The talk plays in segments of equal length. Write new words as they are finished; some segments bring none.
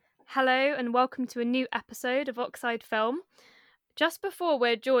Hello and welcome to a new episode of Oxide Film. Just before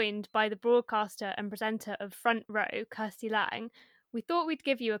we're joined by the broadcaster and presenter of Front Row, Kirsty Lang, we thought we'd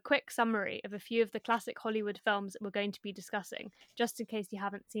give you a quick summary of a few of the classic Hollywood films that we're going to be discussing, just in case you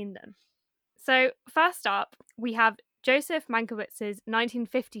haven't seen them. So, first up, we have Joseph Mankiewicz's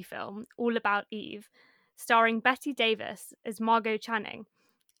 1950 film, All About Eve, starring Betty Davis as Margot Channing,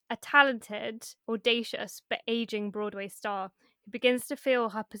 a talented, audacious, but aging Broadway star who begins to feel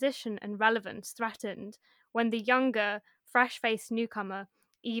her position and relevance threatened when the younger, fresh faced newcomer,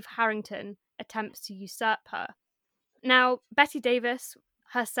 Eve Harrington, attempts to usurp her. Now, Betty Davis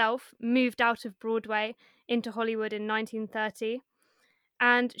herself moved out of Broadway into Hollywood in 1930,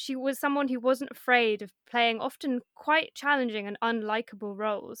 and she was someone who wasn't afraid of playing often quite challenging and unlikable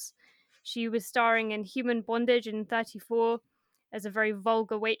roles. She was starring in Human Bondage in 34 as a very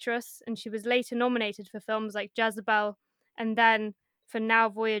vulgar waitress, and she was later nominated for films like Jezebel and then for Now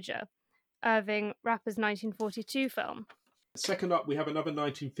Voyager, Irving Rapper's 1942 film. Second up, we have another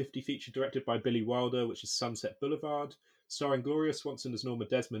 1950 feature directed by Billy Wilder, which is Sunset Boulevard, starring Gloria Swanson as Norma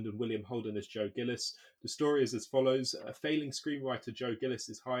Desmond and William Holden as Joe Gillis. The story is as follows. A failing screenwriter, Joe Gillis,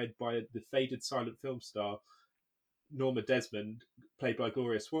 is hired by the faded silent film star Norma Desmond, played by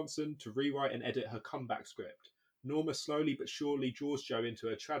Gloria Swanson, to rewrite and edit her comeback script. Norma slowly but surely draws Joe into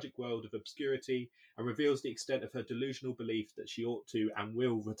a tragic world of obscurity and reveals the extent of her delusional belief that she ought to and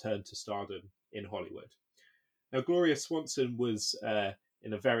will return to stardom in Hollywood. Now, Gloria Swanson was,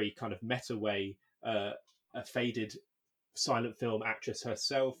 in a very kind of meta way, a faded silent film actress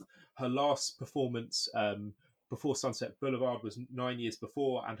herself. Her last performance before Sunset Boulevard was 9 years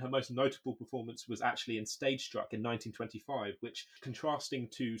before, and her most notable performance was actually in Stage Struck in 1925, which, contrasting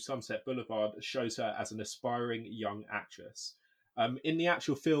to Sunset Boulevard, shows her as an aspiring young actress. In the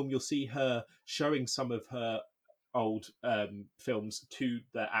actual film, you'll see her showing some of her old films to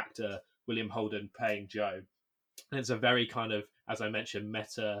the actor William Holden playing Joe. And it's a very kind of, as I mentioned,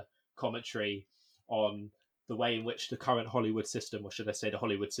 meta commentary on the way in which the current Hollywood system, or should I say the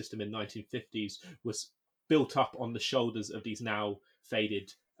Hollywood system in 1950s, was built up on the shoulders of these now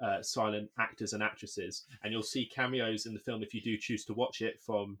faded silent actors and actresses. And you'll see cameos in the film, if you do choose to watch it,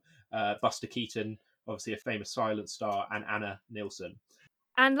 from Buster Keaton, obviously a famous silent star, and Anna Nilsson.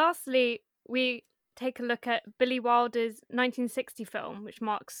 And lastly, we take a look at Billy Wilder's 1960 film, which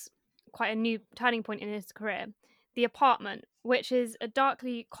marks quite a new turning point in his career, The Apartment, which is a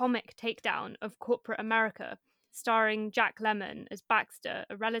darkly comic takedown of corporate America, starring Jack Lemmon as Baxter,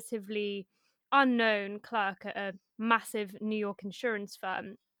 a relatively unknown clerk at a massive New York insurance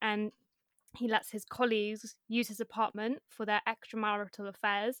firm. And he lets his colleagues use his apartment for their extramarital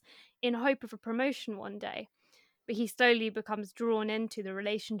affairs in hope of a promotion one day. But he slowly becomes drawn into the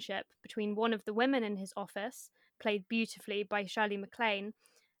relationship between one of the women in his office, played beautifully by Shirley MacLaine,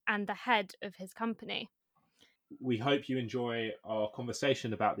 and the head of his company. We hope you enjoy our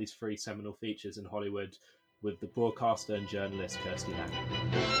conversation about these three seminal features in Hollywood with the broadcaster and journalist Kirsty Lang.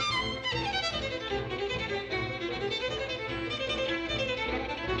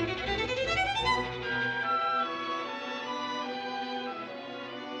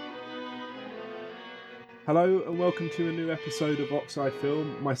 Hello and welcome to a new episode of Oxide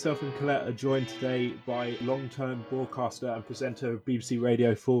Film. Myself and Colette are joined today by long-term broadcaster and presenter of BBC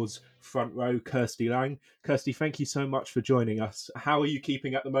Radio 4's Front Row, Kirsty Lang. Kirsty, thank you so much for joining us. How are you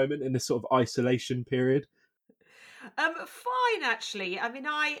keeping at the moment in this sort of isolation period? Fine, actually. I mean,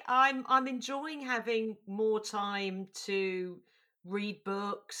 I'm enjoying having more time to read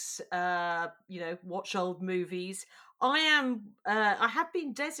books, watch old movies. I have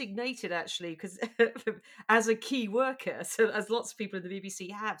been designated actually because as a key worker, so as lots of people in the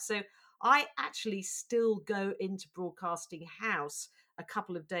BBC have. So I actually still go into Broadcasting House a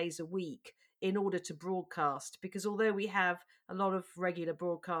couple of days a week in order to broadcast, because although we have a lot of regular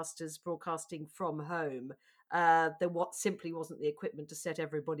broadcasters broadcasting from home, there simply wasn't the equipment to set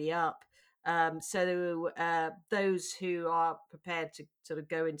everybody up. So those who are prepared to sort of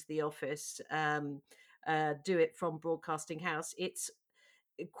go into the office do it from Broadcasting House. It's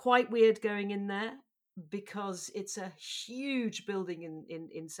quite weird going in there because it's a huge building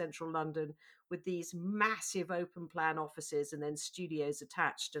in central London with these massive open plan offices and then studios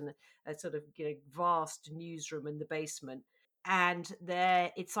attached, and a sort of vast newsroom in the basement. And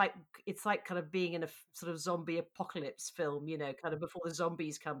there it's like kind of being in a sort of zombie apocalypse film, kind of before the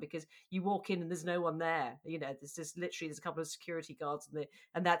zombies come, because you walk in and there's no one there. There's just literally there's a couple of security guards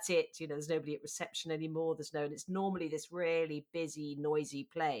and that's it. There's nobody at reception anymore. And it's normally this really busy, noisy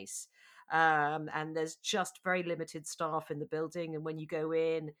place. and there's just very limited staff in the building. And when you go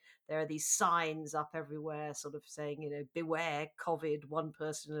in, there are these signs up everywhere, sort of saying, beware COVID, one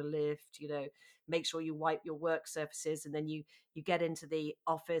person in a lift, make sure you wipe your work surfaces. And then you get into the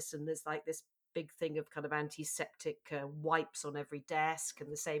office, and there's like this big thing of kind of antiseptic wipes on every desk,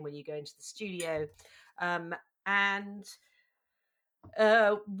 and the same when you go into the studio. And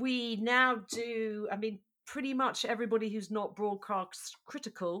we now do, pretty much everybody who's not broadcast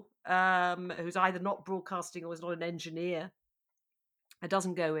critical, who's either not broadcasting or is not an engineer, it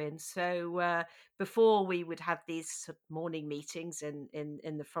doesn't go in. So before, we would have these sort of morning meetings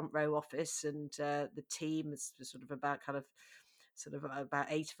in the front row office, and the team is sort of about about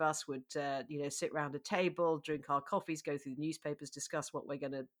 8 of us would sit around a table, drink our coffees, go through the newspapers, discuss what we're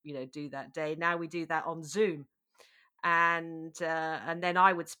going to do that day. Now we do that on Zoom. And then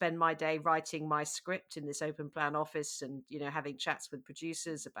I would spend my day writing my script in this open plan office, and having chats with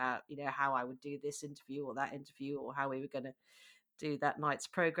producers about how I would do this interview or that interview, or how we were going to do that night's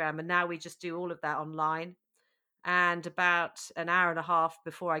program. And now we just do all of that online. And about an hour and a half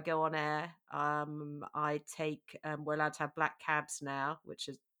before I go on air, I take we're allowed to have black cabs now, which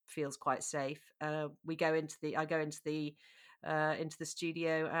feels quite safe. I go into the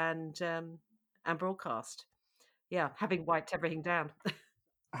studio and broadcast. Yeah, having wiped everything down.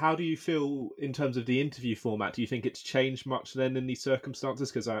 How do you feel in terms of the interview format? Do you think it's changed much then in these circumstances?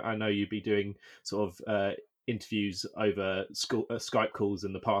 Because I know you'd be doing sort of interviews over Skype calls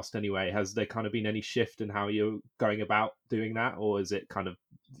in the past anyway. Has there kind of been any shift in how you're going about doing that, or is it kind of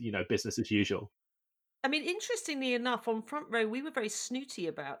business as usual? Interestingly enough, on Front Row, we were very snooty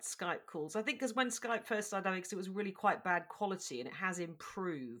about Skype calls. I think because when Skype first started out, because it was really quite bad quality, and it has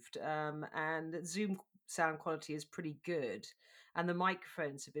improved. And Zoom sound quality is pretty good, and the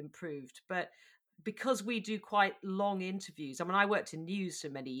microphones have improved. But because we do quite long interviews, I worked in news for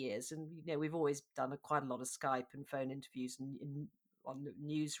many years, and we've always done quite a lot of Skype and phone interviews on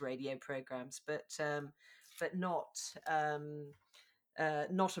news radio programs, but not.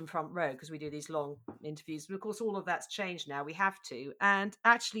 Not in Front Row, because we do these long interviews. But of course, all of that's changed now. We have to. And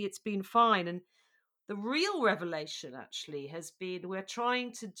actually, it's been fine. And the real revelation actually has been, we're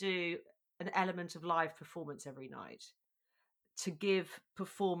trying to do an element of live performance every night to give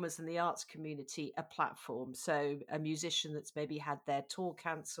performers in the arts community a platform. So a musician that's maybe had their tour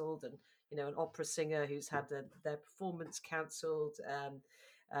cancelled, and an opera singer who's had their performance cancelled,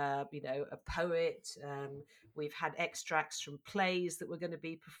 a poet. We've had extracts from plays that were going to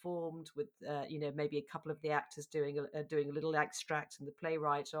be performed with, maybe a couple of the actors doing a little extract and the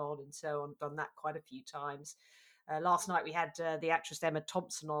playwright on, and so on. Done that quite a few times. Last night we had the actress Emma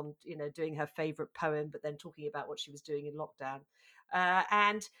Thompson on, doing her favourite poem, but then talking about what she was doing in lockdown.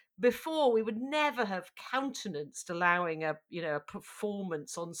 And before, we would never have countenanced allowing a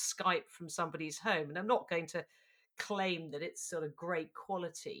performance on Skype from somebody's home. And I'm not going to claim that it's sort of great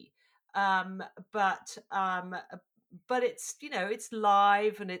quality, but it's it's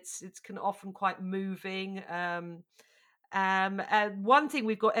live, and it's often quite moving. And one thing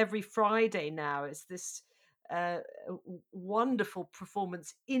we've got every Friday now is this wonderful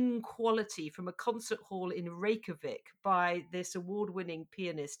performance in quality from a concert hall in Reykjavik by this award-winning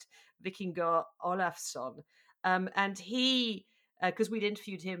pianist Vikingur Olafsson, and he, because we'd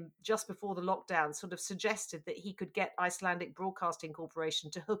interviewed him just before the lockdown, sort of suggested that he could get Icelandic Broadcasting Corporation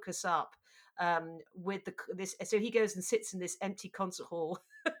to hook us up with this. So he goes and sits in this empty concert hall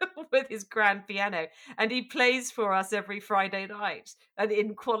with his grand piano, and he plays for us every Friday night, and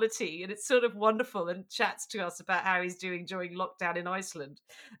in quality, and it's sort of wonderful, and chats to us about how he's doing during lockdown in Iceland.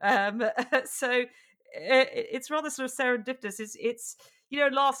 So it's rather sort of serendipitous. It's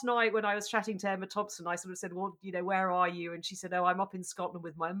last night when I was chatting to Emma Thompson, I sort of said, well, where are you? And she said, oh, I'm up in Scotland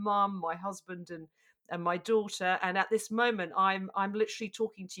with my mum, my husband, and my daughter. And at this moment, I'm literally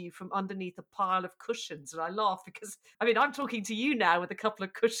talking to you from underneath a pile of cushions. And I laugh because, I'm talking to you now with a couple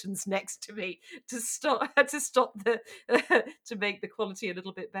of cushions next to me to stop the to make the quality a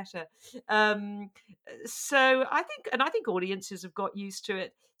little bit better. So I think audiences have got used to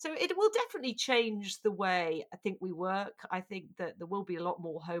it. So it will definitely change the way I think we work. I think that there will be a lot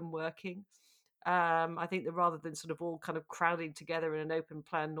more home working. I think that rather than sort of all kind of crowding together in an open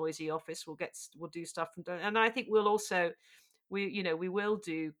plan, noisy office, we'll do stuff and I think we'll also we will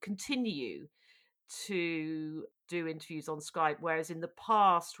continue to do interviews on Skype, whereas in the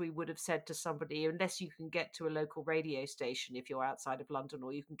past we would have said to somebody, unless you can get to a local radio station if you're outside of London,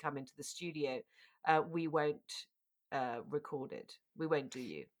 or you can come into the studio, we won't record it. We won't do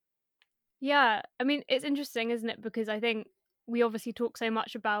you. Yeah, it's interesting, isn't it? Because I think we obviously talk so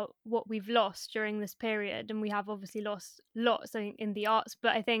much about what we've lost during this period, and we have obviously lost lots, I think, in the arts,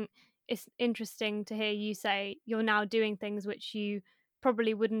 but I think it's interesting to hear you say you're now doing things which you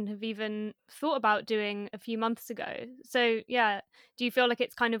probably wouldn't have even thought about doing a few months ago. So yeah, do you feel like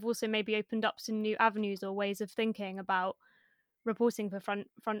it's kind of also maybe opened up some new avenues or ways of thinking about reporting for front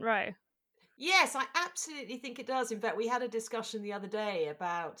row? Yes, I absolutely think it does. In fact, we had a discussion the other day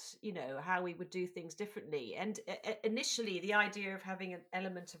about, how we would do things differently. And initially, the idea of having an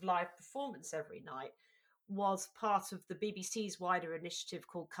element of live performance every night was part of the BBC's wider initiative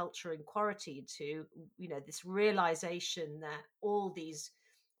called Culture and Quarantine to, this realization that all these,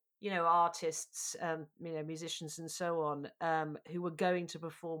 artists, musicians and so on, who were going to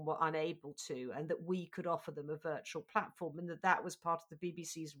perform were unable to, and that we could offer them a virtual platform, and that was part of the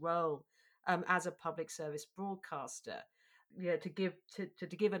BBC's role as a public service broadcaster, to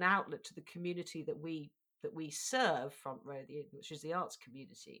give an outlet to the community that we serve, front row, which is the arts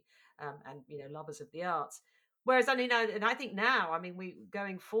community, and lovers of the arts. Whereas, and I think now, we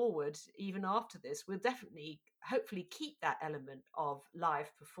going forward, even after this, we'll definitely, hopefully, keep that element of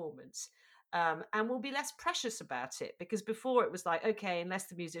live performance, and we'll be less precious about it, because before it was like, okay, unless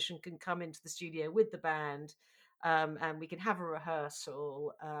the musician can come into the studio with the band, and we can have a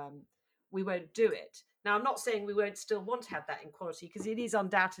rehearsal, we won't do it. Now, I'm not saying we won't still want to have that in quality, because it is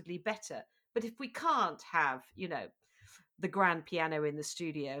undoubtedly better. But if we can't have, the grand piano in the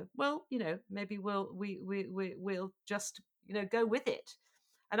studio, well, maybe we'll just go with it.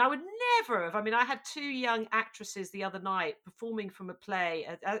 And I would never have. I had two young actresses the other night performing from a play,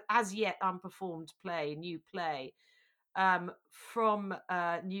 as yet unperformed play, new play, from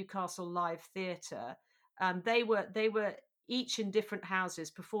Newcastle Live Theatre. They were each in different houses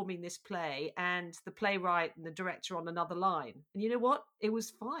performing this play, and the playwright and the director on another line. And you know what? It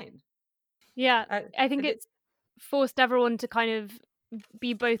was fine. Yeah, Uh, I think it, it's forced everyone to kind of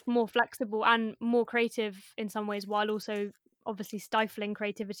be both more flexible and more creative in some ways, while also obviously stifling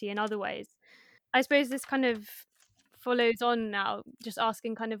creativity in other ways. I suppose this kind of follows on now, just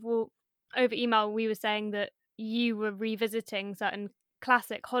asking kind of, well, over email, we were saying that you were revisiting certain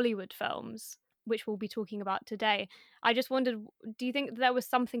classic Hollywood films, which we'll be talking about today. I just wondered, do you think there was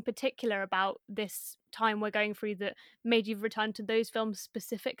something particular about this time we're going through that made you return to those films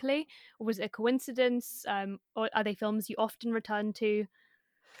specifically? Or was it a coincidence? Or are they films you often return to?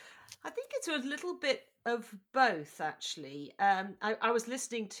 I think it's a little bit of both, actually. I was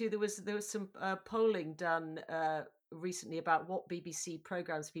listening to there was some polling done recently about what BBC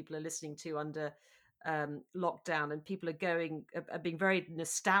programs people are listening to under lockdown, and people are being very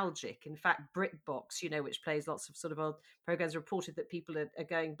nostalgic. In fact, BritBox, which plays lots of sort of old programs, reported that people are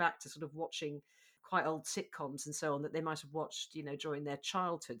going back to sort of watching quite old sitcoms and so on that they might have watched, during their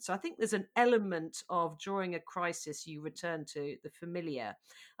childhood. So I think there's an element of, during a crisis, you return to the familiar.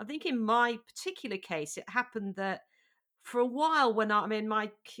 I think in my particular case, it happened that for a while, when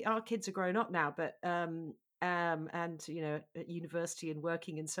our kids are grown up now, but and at university and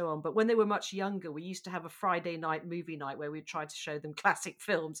working and so on. But when they were much younger, we used to have a Friday night movie night where we'd try to show them classic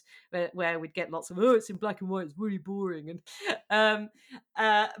films, where we'd get lots of, oh, it's in black and white, it's really boring. And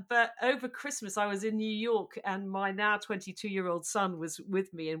but over Christmas, I was in New York, and my now 22-year-old son was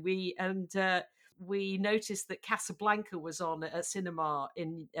with me, and we noticed that Casablanca was on at a cinema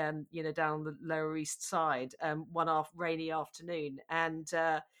in, down the Lower East Side, one rainy afternoon, and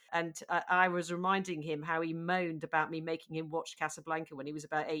I was reminding him how he moaned about me making him watch Casablanca when he was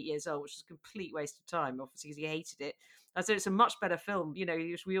about 8 years old, which was a complete waste of time, obviously, because he hated it. I said it's a much better film,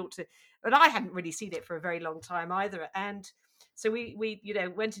 we ought to. But I hadn't really seen it for a very long time either, and so we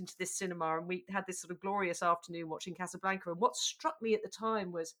went into this cinema, and we had this sort of glorious afternoon watching Casablanca. And what struck me at the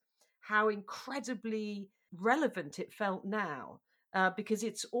time was how incredibly relevant it felt now. Because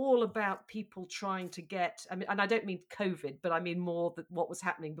it's all about people trying to get, and I don't mean COVID, but I mean more that what was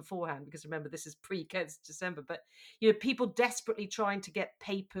happening beforehand, because remember, this is pre-COVID December, but, people desperately trying to get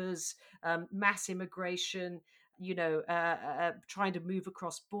papers, mass immigration, trying to move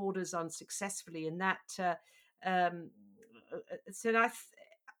across borders unsuccessfully. And that, so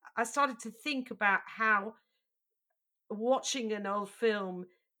I started to think about how watching an old film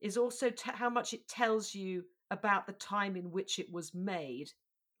is also how much it tells you about the time in which it was made.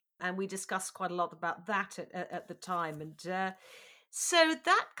 And we discussed quite a lot about that at the time. And so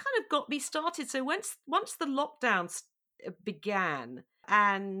that kind of got me started. So once the lockdown began,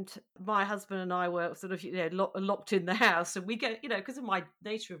 and my husband and I were sort of locked in the house, and we go, because of my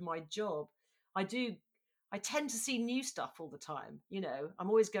nature of my job, I tend to see new stuff all the time. I'm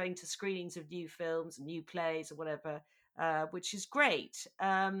always going to screenings of new films and new plays or whatever, which is great.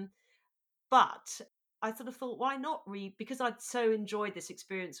 But I sort of thought, why not read? Because I'd so enjoyed this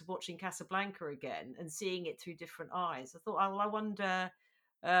experience of watching Casablanca again and seeing it through different eyes. I thought, oh, well, I wonder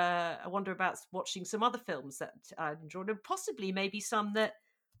I wonder about watching some other films that I enjoyed, and possibly maybe some that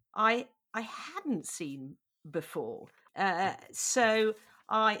I hadn't seen before. So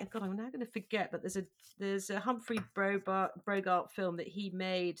God, I'm now going to forget, but there's a Humphrey Bogart film that he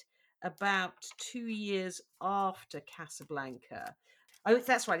made about 2 years after Casablanca. Oh,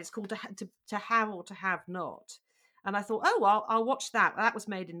 that's right. It's called to Have or to Have Not. And I thought, oh, I'll watch that. That was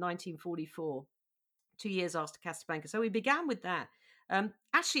made in 1944, 2 years after Casablanca. So we began with that.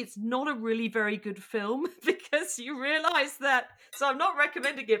 Actually, it's not a really very good film because you realise that. So I'm not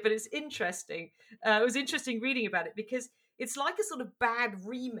recommending it, but it's interesting. It was interesting reading about it because it's like a sort of bad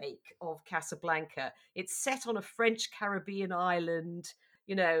remake of Casablanca. It's set on a French Caribbean island.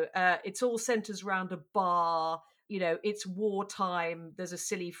 It's all centers around a bar. It's wartime. There's a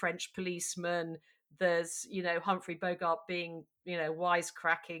silly French policeman. There's Humphrey Bogart being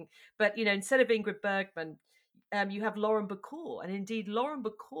wisecracking, but instead of Ingrid Bergman, you have Lauren Bacall, and indeed Lauren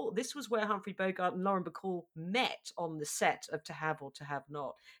Bacall. This was where Humphrey Bogart and Lauren Bacall met on the set of To Have or to Have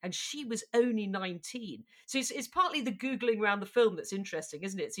Not, and she was only 19. So it's partly the googling around the film that's interesting,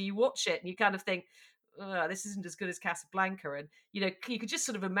 isn't it? So you watch it and you kind of think, this isn't as good as Casablanca. And, you could just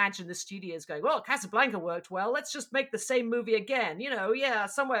sort of imagine the studios going, well, Casablanca worked well. Let's just make the same movie again.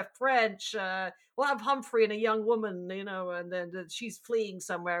 Somewhere French. We'll have Humphrey and a young woman, and then she's fleeing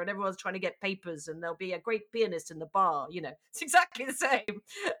somewhere and everyone's trying to get papers and there'll be a great pianist in the bar. It's exactly the same.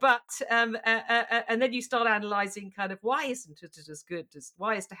 But, and then you start analyzing kind of why isn't it as good as,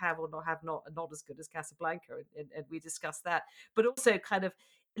 why is To Have or Not Have Not as good as Casablanca? And we discussed that. But also kind of,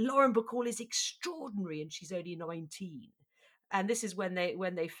 Lauren Bacall is extraordinary, and she's only 19. And this is when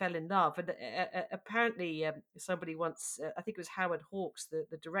they fell in love. And apparently, somebody once, I think it was Howard Hawks,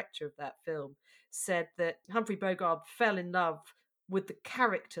 the director of that film, said that Humphrey Bogart fell in love with the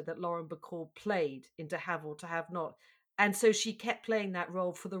character that Lauren Bacall played in To Have or to Have Not. And so she kept playing that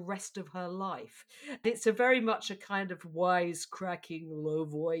role for the rest of her life. It's a very much a kind of wisecracking,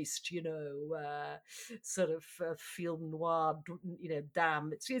 low-voiced, sort of film noir,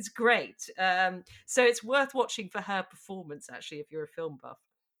 damn. It's great. So it's worth watching for her performance, actually, if you're a film buff.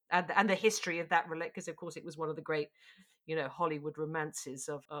 And the history of that, because of course it was one of the great, Hollywood romances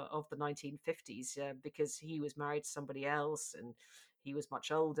of the 1950s, because he was married to somebody else and he was much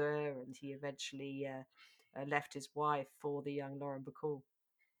older, and he eventually left his wife for the young Lauren Bacall.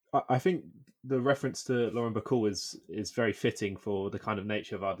 I think the reference to Lauren Bacall is very fitting for the kind of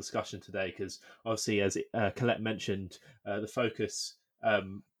nature of our discussion today, because obviously, as Colette mentioned, the focus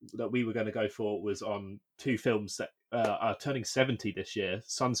that we were going to go for was on two films that are turning 70 this year: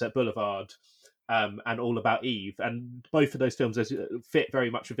 Sunset Boulevard and All About Eve. And both of those films fit very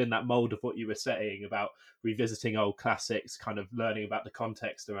much within that mold of what you were saying about revisiting old classics, kind of learning about the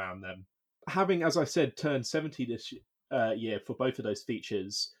context around them. Having, as I said, turned 70 this year for both of those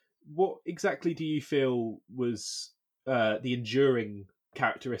features, what exactly do you feel was the enduring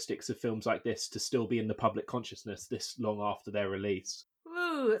characteristics of films like this to still be in the public consciousness this long after their release?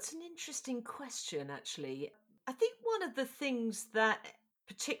 Ooh, that's an interesting question, actually. I think one of the things that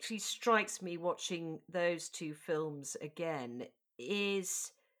particularly strikes me watching those two films again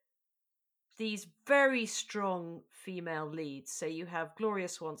is these very strong female leads. So you have Gloria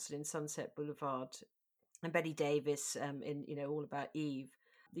Swanson in Sunset Boulevard and Betty Davis in All About Eve.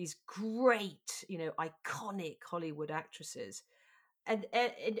 These great, iconic Hollywood actresses. And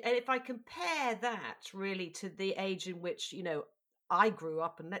if I compare that really to the age in which I grew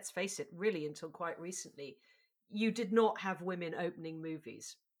up, and let's face it, really until quite recently, you did not have women opening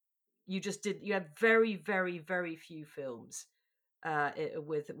movies. You just did. You had very, very, very few films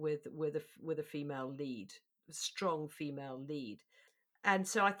with a female lead, a strong female lead. And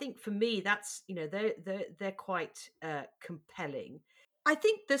so I think for me, that's they're quite compelling. I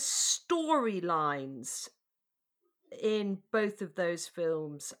think the storylines in both of those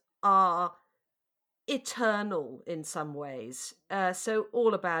films are eternal in some ways. So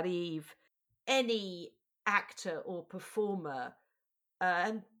All About Eve, any actor or performer,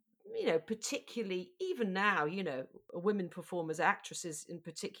 and particularly even now, women performers, actresses in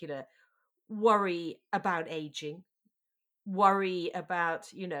particular, worry about aging, worry about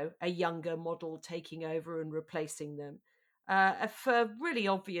a younger model taking over and replacing them, for really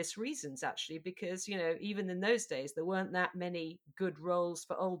obvious reasons, actually, because even in those days there weren't that many good roles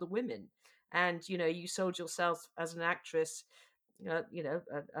for older women, and you sold yourself as an actress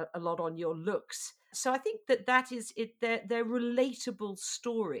a lot on your looks. So I think that is it. They're relatable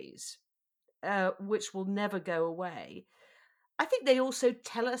stories, which will never go away. I think they also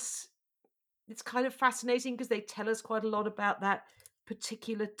tell us, it's kind of fascinating because they tell us quite a lot about that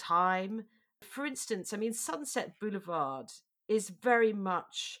particular time. For instance, I mean, Sunset Boulevard is very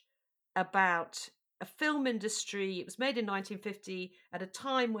much about a film industry. It was made in 1950 at a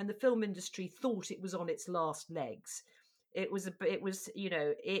time when the film industry thought it was on its last legs.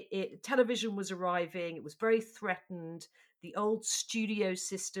 Television was arriving. It was very threatened. The old studio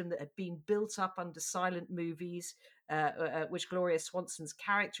system that had been built up under silent movies, which Gloria Swanson's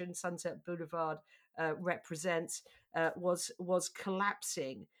character in Sunset Boulevard represents, was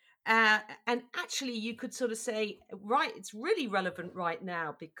collapsing. And actually, you could sort of say, right, it's really relevant right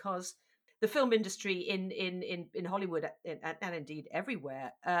now because the film industry in Hollywood and indeed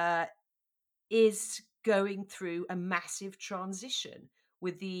everywhere is going through a massive transition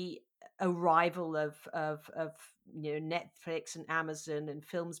with the arrival of Netflix and Amazon and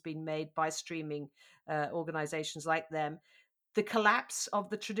films being made by streaming organizations like them. The collapse of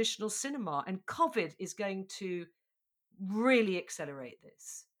the traditional cinema, and COVID is going to really accelerate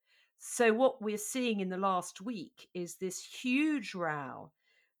this. So what we're seeing in the last week is this huge row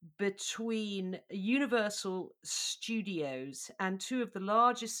between Universal Studios and two of the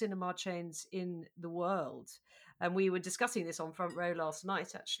largest cinema chains in the world. And we were discussing this on Front Row last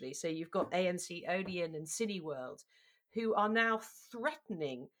night, actually. So you've got AMC Odeon and Cineworld, who are now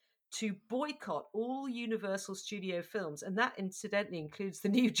threatening to boycott all Universal Studio films. And that incidentally includes the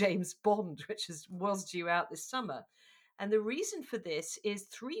new James Bond, which was due out this summer. And the reason for this is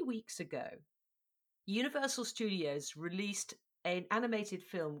 3 weeks ago, Universal Studios released an animated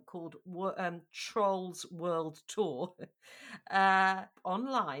film called Trolls World Tour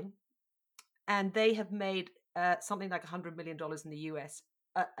online, and they have made something like $100 million in the US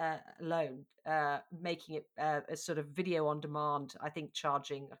alone, making it a sort of video on demand. I think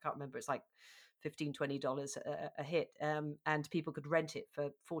charging, I can't remember, it's like $15-20 a hit, and people could rent it for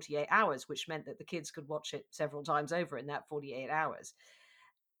 48 hours, which meant that the kids could watch it several times over in that 48 hours.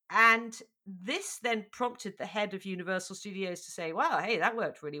 And this then prompted the head of Universal Studios to say, wow, hey, that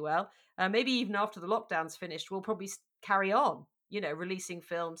worked really well. Maybe even after the lockdown's finished, we'll probably carry on, releasing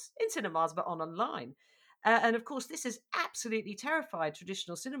films in cinemas, but online. And of course, this has absolutely terrified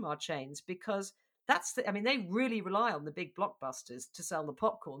traditional cinema chains because they really rely on the big blockbusters to sell the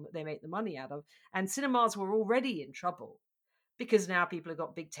popcorn that they make the money out of. And cinemas were already in trouble because now people have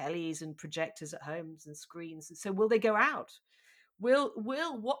got big tellies and projectors at homes and screens. And so will they go out? Will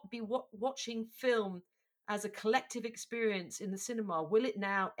watching film as a collective experience in the cinema, will it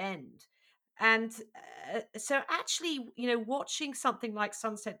now end? And so actually, watching something like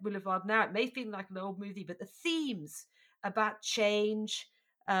Sunset Boulevard now, it may feel like an old movie, but the themes about change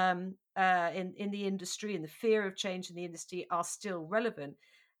in the industry and the fear of change in the industry are still relevant.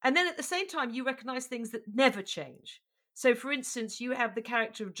 And then at the same time, you recognize things that never change. So, for instance, you have the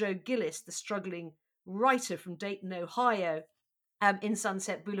character of Joe Gillis, the struggling writer from Dayton, Ohio, in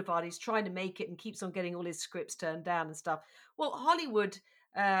Sunset Boulevard. He's trying to make it and keeps on getting all his scripts turned down and stuff. Well, Hollywood,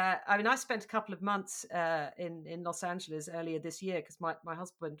 I spent a couple of months in Los Angeles earlier this year because my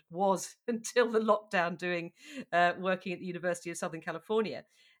husband was, until the lockdown, working at the University of Southern California.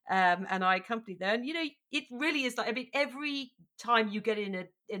 And I accompanied there. And, it really is like, every time you get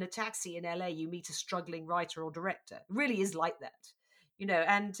in a taxi in LA, you meet a struggling writer or director. It really is like that,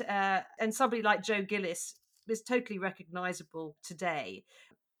 and somebody like Joe Gillis is totally recognizable today.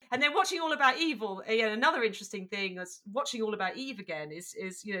 And then watching All About Evil, another interesting thing is watching All About Eve again is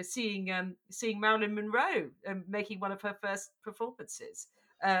seeing Marilyn Monroe making one of her first performances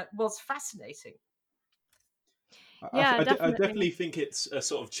was fascinating. Yeah, I definitely. definitely think it's a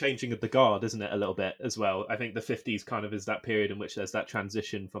sort of changing of the guard, isn't it, a little bit as well. I think the 50s kind of is that period in which there's that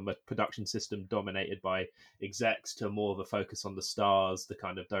transition from a production system dominated by execs to more of a focus on the stars, the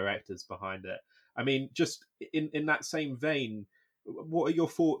kind of directors behind it. I mean, just in that same vein, what are your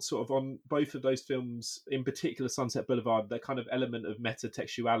thoughts sort of on both of those films, in particular Sunset Boulevard, the kind of element of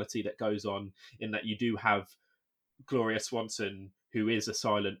metatextuality that goes on in that you do have Gloria Swanson, who is a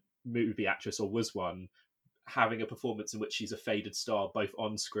silent movie actress or was one, having a performance in which she's a faded star both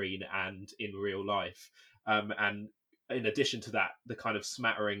on screen and in real life, and in addition to that, the kind of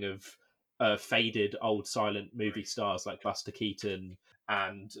smattering of faded old silent movie stars like Buster Keaton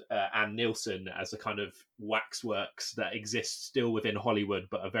and Ann Nielsen as the kind of waxworks that exist still within Hollywood,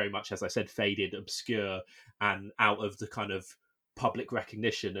 but are very much, as I said, faded, obscure, and out of the kind of public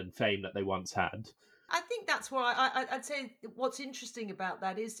recognition and fame that they once had. I think that's why I'd say what's interesting about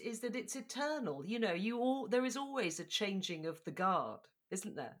that is that it's eternal. There is always a changing of the guard,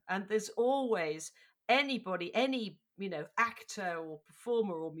 isn't there? And there's always any actor or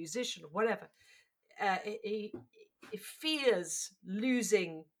performer or musician or whatever, it fears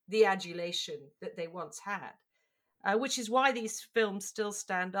losing the adulation that they once had, which is why these films still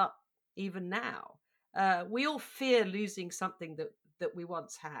stand up even now. We all fear losing something that we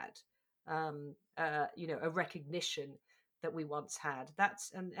once had. A recognition that we once had.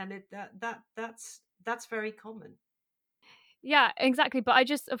 That's very common. Yeah, exactly. But I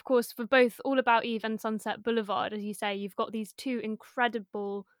just, of course, for both All About Eve and Sunset Boulevard, as you say, you've got these two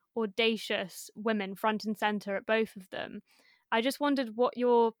incredible, audacious women front and center at both of them. I just wondered what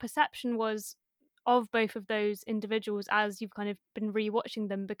your perception was of both of those individuals as you've kind of been rewatching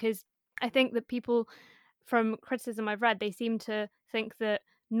them, because I think that people, from criticism I've read, they seem to think that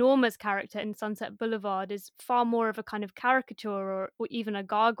Norma's character in Sunset Boulevard is far more of a kind of caricature, or even a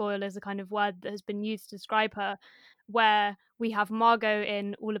gargoyle is a kind of word that has been used to describe her, where we have Margot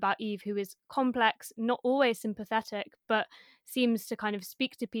in All About Eve, who is complex, not always sympathetic, but seems to kind of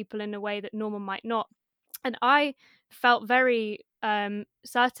speak to people in a way that Norma might not. And I felt very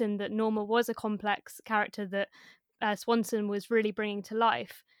certain that Norma was a complex character that Swanson was really bringing to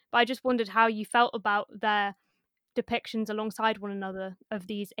life. But I just wondered how you felt about their depictions alongside one another of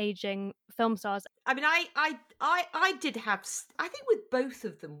these aging film stars. I mean, I did have. I think with both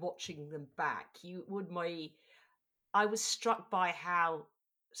of them, watching them back, you would my. I was struck by how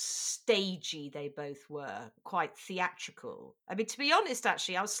stagey they both were, quite theatrical. I mean, to be honest,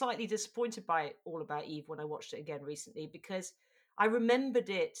 actually, I was slightly disappointed by All About Eve when I watched it again recently, because I remembered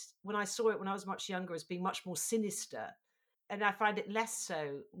it when I saw it when I was much younger as being much more sinister, and I find it less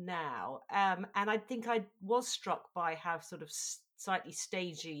so now. And I think I was struck by how sort of slightly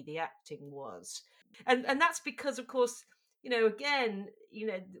stagey the acting was, and that's because, of course, again,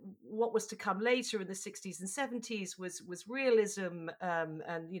 what was to come later in the 60s and 70s was realism, and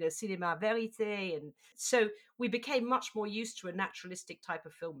cinema verite, and so we became much more used to a naturalistic type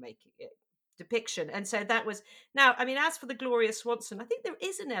of filmmaking depiction. And so that was, now, I mean, as for the Gloria Swanson, I think there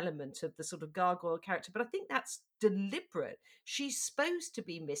is an element of the sort of gargoyle character, but I think that's deliberate. She's supposed to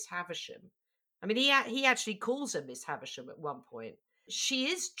be Miss Havisham. I mean, he actually calls her Miss Havisham at one point. She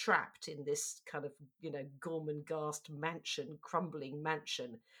is trapped in this kind of, Gormenghast mansion, crumbling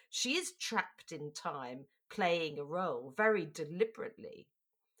mansion. She is trapped in time, playing a role very deliberately.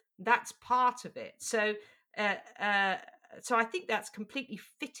 That's part of it. Uh, uh, so I think that's completely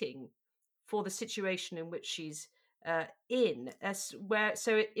fitting for the situation in which she's in. As where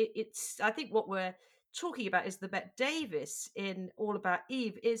so it's I think what we're talking about is the Bette Davis in All About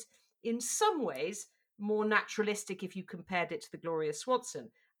Eve is in some ways more naturalistic if you compared it to the Gloria Swanson.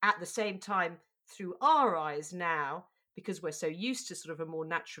 At the same time, through our eyes now, because we're so used to sort of a more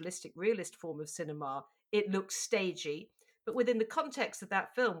naturalistic, realist form of cinema, it looks stagey. But within the context of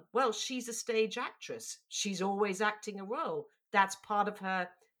that film, well, she's a stage actress. She's always acting a role. That's part of her.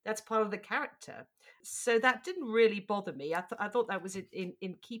 That's part of the character. So that didn't really bother me. I thought that was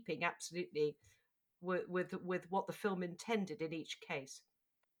in keeping absolutely with what the film intended in each case.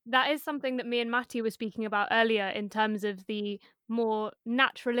 That is something that me and Matty were speaking about earlier in terms of the more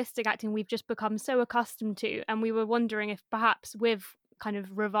naturalistic acting we've just become so accustomed to. And we were wondering if perhaps with kind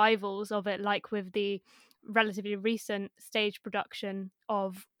of revivals of it, like with the relatively recent stage production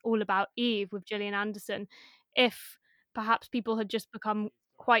of All About Eve with Gillian Anderson, if perhaps people had just become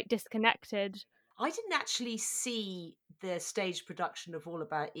quite disconnected. I didn't actually see the stage production of All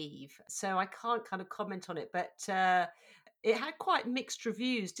About Eve, so I can't kind of comment on it. But it had quite mixed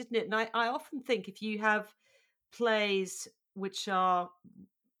reviews, didn't it? And I often think if you have plays which are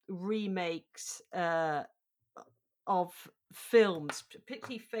remakes of films,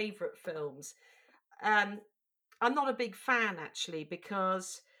 particularly favourite films, um, I'm not a big fan actually,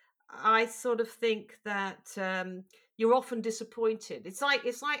 because I sort of think that you're often disappointed. It's like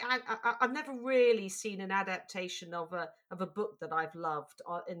I've never really seen an adaptation of a book that I've loved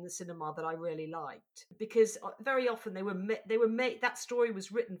in the cinema that I really liked, because very often they were made, that story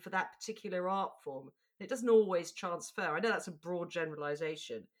was written for that particular art form. It doesn't always transfer. I know that's a broad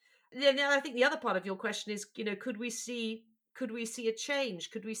generalization. Then I think the other part of your question is, could we see a change?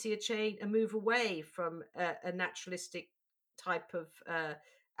 Could we see a move away from a naturalistic type of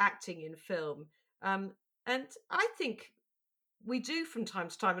acting in film? And I think we do from time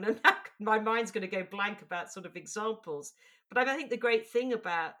to time. And my mind's going to go blank about sort of examples. But I think the great thing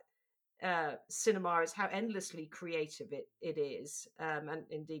about cinema is how endlessly creative it is, and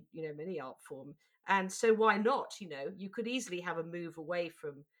indeed, many art form. And so why not? You could easily have a move away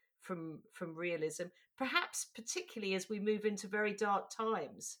from realism, perhaps particularly as we move into very dark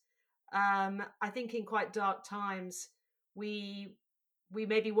times. I think in quite dark times we we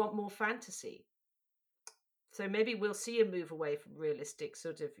maybe want more fantasy. So maybe we'll see a move away from realistic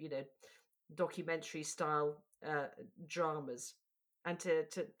sort of, documentary style dramas, and to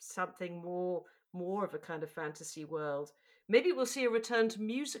something more of a kind of fantasy world. Maybe we'll see a return to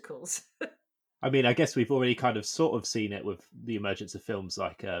musicals. I mean, I guess we've already kind of sort of seen it with the emergence of films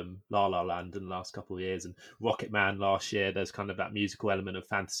like La La Land in the last couple of years and Rocket Man last year. There's kind of that musical element of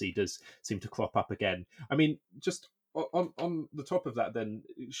fantasy does seem to crop up again. I mean, just on the top of that, then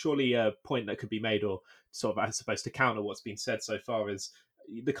surely a point that could be made, or sort of I suppose to counter what's been said so far, is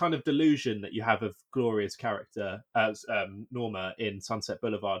the kind of delusion that you have of Gloria's character as Norma in Sunset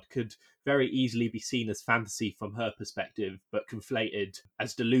Boulevard could very easily be seen as fantasy from her perspective, but conflated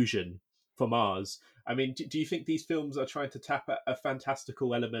as delusion from ours. I mean, do you think these films are trying to tap a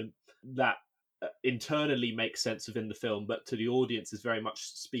fantastical element that internally makes sense within the film, but to the audience is very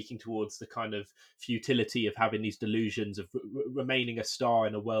much speaking towards the kind of futility of having these delusions of remaining a star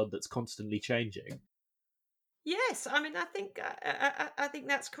in a world that's constantly changing? Yes, I mean, I think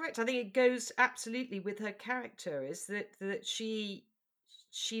that's correct. I think it goes absolutely with her character. Is that she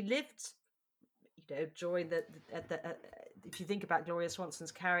lived, during if you think about Gloria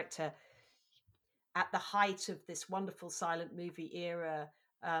Swanson's character at the height of this wonderful silent movie era,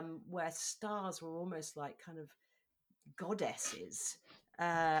 where stars were almost like kind of goddesses.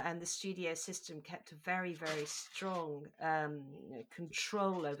 And the studio system kept a very, very strong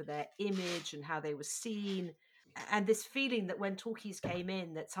control over their image and how they were seen. And this feeling that when talkies came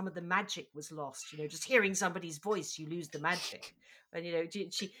in, that some of the magic was lost. Just hearing somebody's voice, you lose the magic. And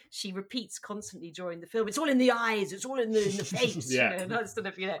she repeats constantly during the film, "It's all in the eyes, it's all in the face." Yeah. Not sort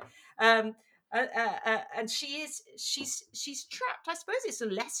of, Um, and she's trapped. I suppose it's a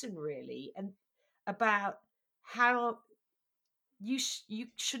lesson really, and about how you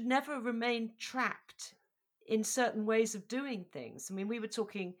should never remain trapped in certain ways of doing things. I mean, we were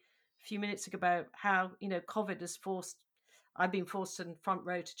talking a few minutes ago about how COVID has forced. I've been forced in front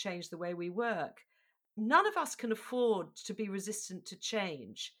row to change the way we work. None of us can afford to be resistant to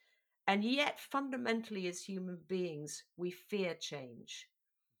change, and yet fundamentally, as human beings, we fear change.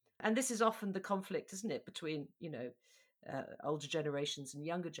 And this is often the conflict, isn't it, between older generations and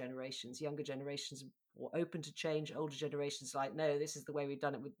younger generations. Younger generations are open to change. Older generations like, no, this is the way we've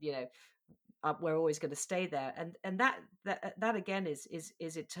done it. With we're always going to stay there, and that again is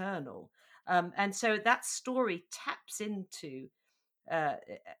eternal. And so that story taps into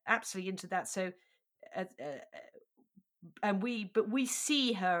absolutely into that. So. But we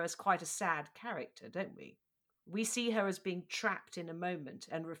see her as quite a sad character, don't we? We see her as being trapped in a moment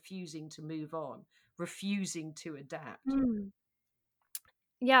and refusing to move on, refusing to adapt. Mm.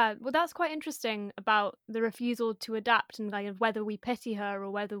 Yeah, well, that's quite interesting about the refusal to adapt and kind of whether we pity her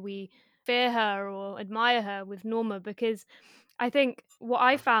or whether we fear her or admire her with Norma, because I think what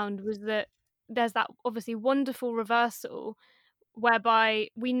I found was that there's that obviously wonderful reversal whereby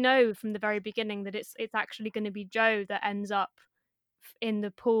we know from the very beginning that it's actually going to be Joe that ends up in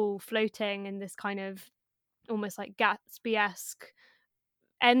the pool floating in this kind of almost like Gatsby-esque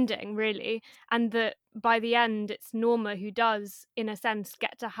ending, really, and that by the end it's Norma who does in a sense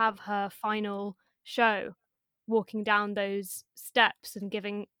get to have her final show, walking down those steps and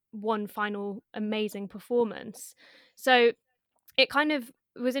giving one final amazing performance. So it kind of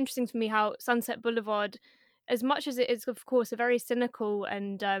was interesting to me how Sunset Boulevard, as much as it is of course a very cynical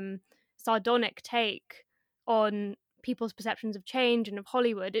and sardonic take on people's perceptions of change and of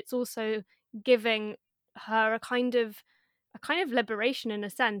Hollywood, it's also giving her a kind of liberation in a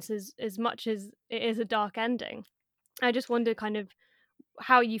sense, as much as it is a dark ending. I just wondered kind of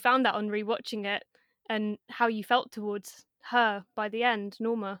how you found that on rewatching it and how you felt towards her by the end,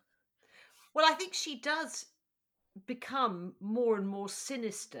 Norma. Well, I think she does become more and more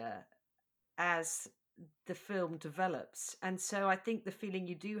sinister as the film develops. And so I think the feeling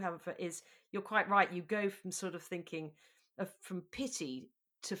you do have is, you're quite right, you go from sort of thinking from pity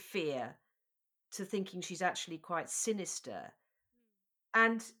to fear to thinking she's actually quite sinister.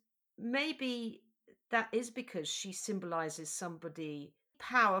 And maybe that is because she symbolizes somebody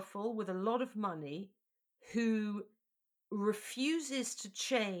powerful with a lot of money who refuses to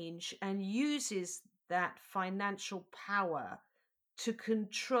change and uses that financial power to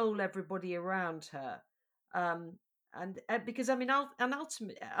control everybody around her. Um, and because I mean,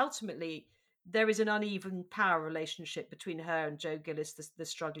 ultimately, there is an uneven power relationship between her and Joe Gillis, the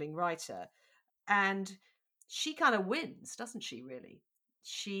struggling writer, and she kind of wins, doesn't she? Really,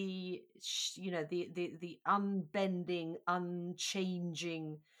 the unbending,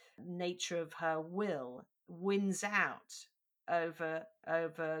 unchanging nature of her will wins out over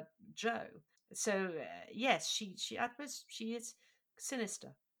Joe. So yes, she I suppose she is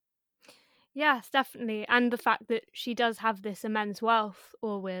sinister. Yes, definitely. And the fact that she does have this immense wealth,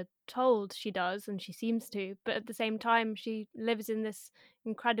 or we're told she does, and she seems to, but at the same time, she lives in this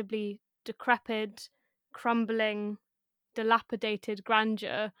incredibly decrepit, crumbling, dilapidated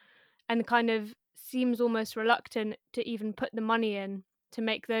grandeur. And kind of seems almost reluctant to even put the money in to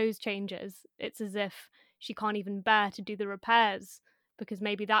make those changes. It's as if she can't even bear to do the repairs because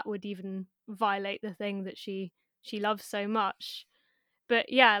maybe that would even violate the thing that she loves so much.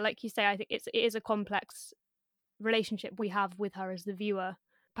 But yeah, like you say, I think it is a complex relationship we have with her as the viewer,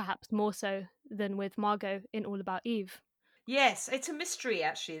 perhaps more so than with Margot in All About Eve. Yes, it's a mystery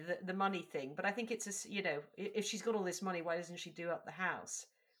actually, the money thing. But I think if she's got all this money, why doesn't she do up the house?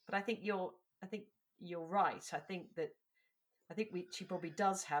 But I think you're right. She probably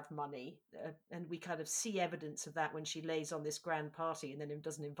does have money, and we kind of see evidence of that when she lays on this grand party and then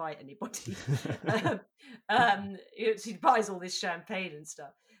doesn't invite anybody. She buys all this champagne and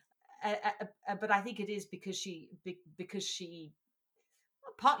stuff. But I think it is because she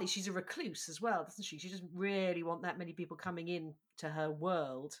partly she's a recluse as well, doesn't she? She doesn't really want that many people coming in to her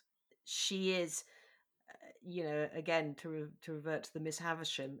world. She is, again to revert to the Miss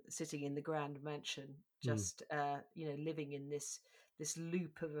Havisham sitting in the grand mansion, just living in this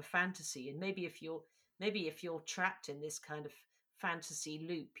loop of a fantasy. And maybe if you're trapped in this kind of fantasy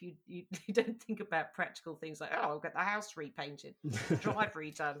loop, you don't think about practical things like, oh, I'll get the house repainted, the drive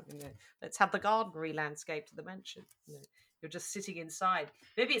redone, let's have the garden re-landscaped to the mansion. You're just sitting inside.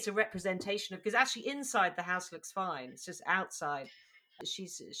 Maybe it's a representation of, because actually inside the house looks fine. It's just outside.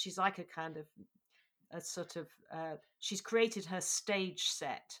 She's like a kind of a sort of she's created her stage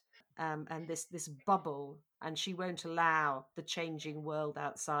set, and this bubble, and she won't allow the changing world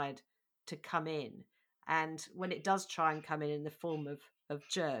outside to come in. And when it does try and come in the form of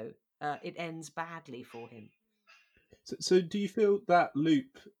Joe, it ends badly for him. So do you feel that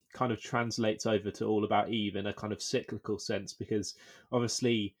loop kind of translates over to All About Eve in a kind of cyclical sense? Because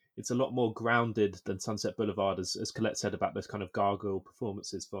obviously it's a lot more grounded than Sunset Boulevard, as Colette said about those kind of gargoyle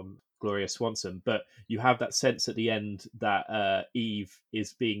performances from Gloria Swanson. But you have that sense at the end that Eve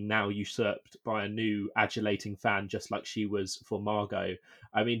is being now usurped by a new adulating fan, just like she was for Margot.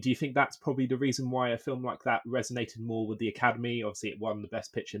 I mean, do you think that's probably the reason why a film like that resonated more with the Academy? Obviously, it won the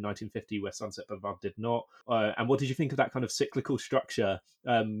Best Picture in 1950, where Sunset Boulevard did not. And what did you think of that kind of cyclical structure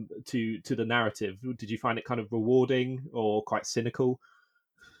to the narrative? Did you find it kind of rewarding or quite cynical?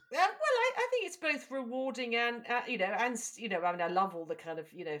 Well, I think it's both rewarding and I mean, I love all the kind of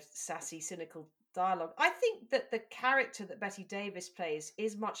sassy, cynical dialogue. I think that the character that Betty Davis plays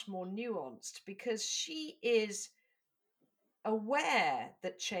is much more nuanced because she is aware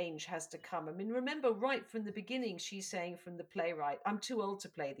that change has to come. I mean, remember right from the beginning, she's saying from the playwright, "I'm too old to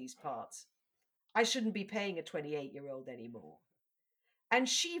play these parts. I shouldn't be paying a 28-year-old anymore." And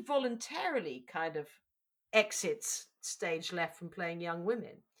she voluntarily kind of exits stage left from playing young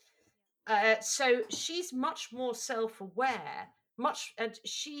women. So she's much more self-aware, and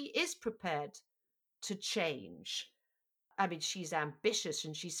she is prepared to change. I mean, she's ambitious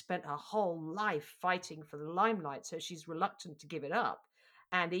and she's spent her whole life fighting for the limelight, so she's reluctant to give it up.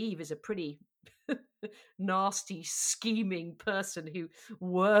 And Eve is a pretty nasty, scheming person who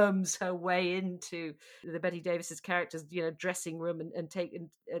worms her way into the Betty Davis's character's, dressing room and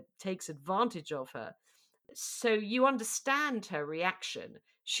takes advantage of her. So you understand her reaction.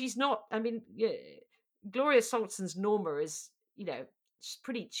 She's not. I mean, Gloria Swanson's Norma is,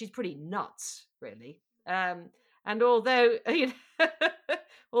 she's pretty nuts, really. And although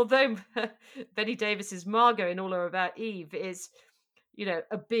although Betty Davis's Margot in All About Eve is,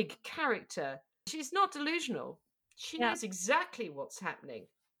 a big character, she's not delusional. She Yeah. knows exactly what's happening.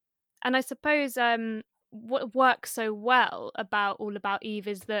 And I suppose what works so well about All About Eve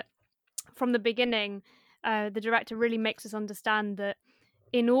is that from the beginning, the director really makes us understand that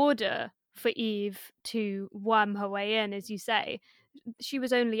in order for Eve to worm her way in, as you say, she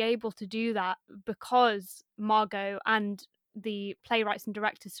was only able to do that because Margot and the playwrights and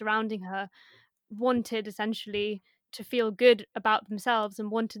directors surrounding her wanted essentially to feel good about themselves and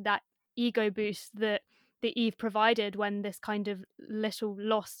wanted that ego boost that the Eve provided when this kind of little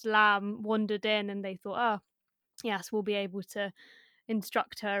lost lamb wandered in, and they thought, oh, yes, we'll be able to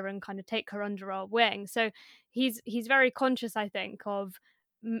instruct her and kind of take her under our wing. So he's very conscious, I think, of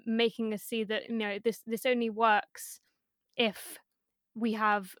making us see that this only works if we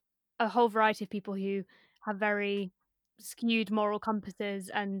have a whole variety of people who have very skewed moral compasses,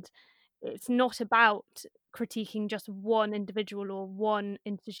 and it's not about critiquing just one individual or one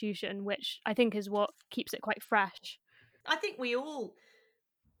institution, which I think is what keeps it quite fresh. I think we all,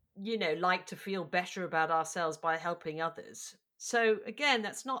 like to feel better about ourselves by helping others. So again,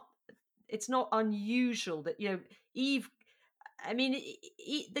 it's not unusual that, Eve, I mean,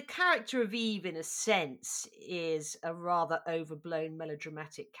 the character of Eve, in a sense, is a rather overblown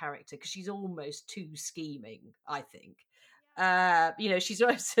melodramatic character because she's almost too scheming, I think. She's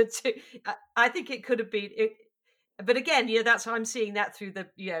also too. I think it could have been. But again, that's how I'm seeing that through the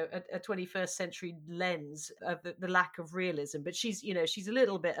a 21st century lens of the lack of realism. But she's a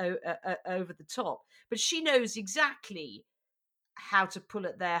little bit over the top, but she knows exactly how to pull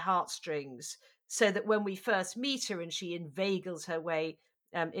at their heartstrings, so that when we first meet her and she inveigles her way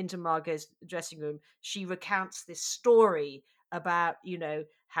into Margot's dressing room, she recounts this story about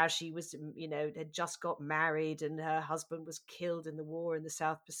how she was had just got married and her husband was killed in the war in the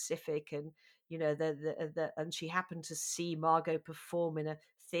South Pacific, and and she happened to see Margot perform in a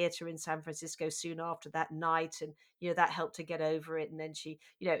theater in San Francisco soon after that night, and that helped her get over it, and then she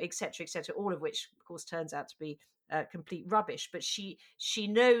etc etc, all of which of course turns out to be complete rubbish. But she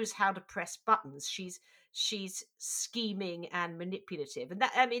knows how to press buttons. She's scheming and manipulative, and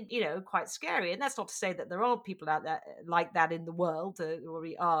that, I mean, quite scary. And that's not to say that there aren't people out there like that in the world, or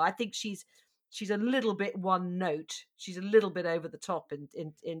we are. I think she's a little bit one note. She's a little bit over the top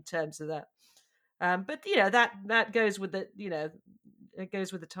in terms of that. But that goes with the it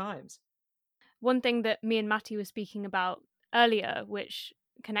goes with the times. One thing that me and Matty were speaking about earlier, which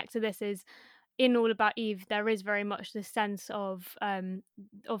connects to this, is in All About Eve, there is very much this sense of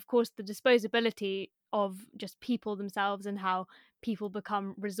course, the disposability of just people themselves, and how people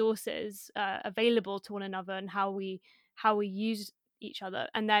become resources available to one another, and how we use each other.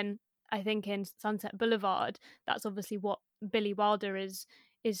 And then I think in Sunset Boulevard, that's obviously what Billy Wilder is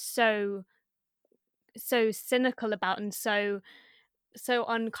so cynical about, and so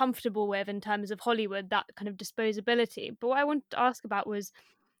uncomfortable with, in terms of Hollywood, that kind of disposability. But what I wanted to ask about was,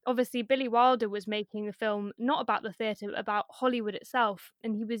 obviously Billy Wilder was making the film not about the theatre, but about Hollywood itself,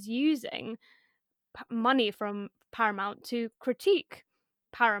 and he was using money from Paramount to critique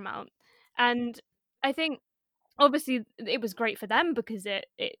Paramount. And I think obviously it was great for them, because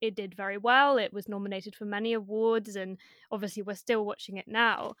it did very well. It was nominated for many awards, and obviously we're still watching it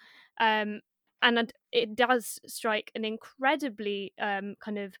now. And it does strike an incredibly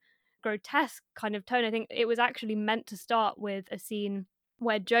kind of grotesque kind of tone. I think it was actually meant to start with a scene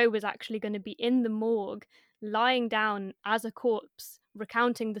where Joe was actually going to be in the morgue, lying down as a corpse,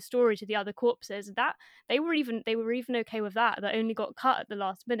 recounting the story to the other corpses. That they were even okay with that. That only got cut at the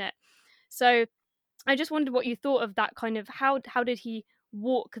last minute. So I just wondered what you thought of that kind of, how did he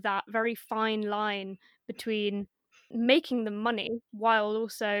walk that very fine line between making them money while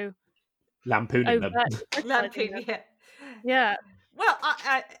also Lampooning them. overtly criticizing Lampoon, them? yeah. Yeah. Well,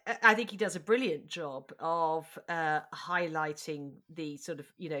 I think he does a brilliant job of highlighting the sort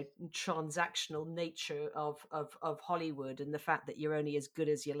of transactional nature of Hollywood, and the fact that you're only as good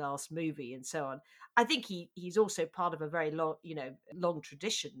as your last movie and so on. I think he's also part of a very long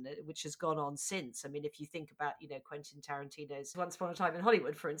tradition which has gone on since. I mean, if you think about Quentin Tarantino's Once Upon a Time in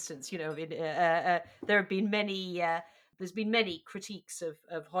Hollywood, for instance, there have been many. There's been many critiques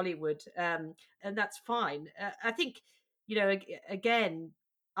of Hollywood, and that's fine. I think again,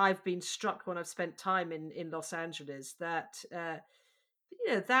 I've been struck when I've spent time in Los Angeles that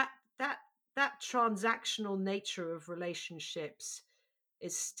that that that transactional nature of relationships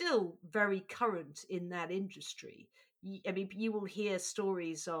is still very current in that industry. I mean, you will hear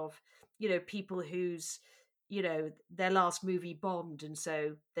stories of people whose their last movie bombed, and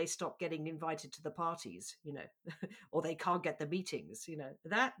so they stop getting invited to the parties, or they can't get the meetings.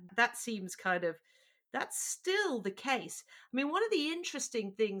 That seems kind of, that's still the case. I mean, one of the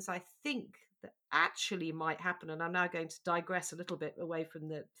interesting things I think that actually might happen, and I'm now going to digress a little bit away from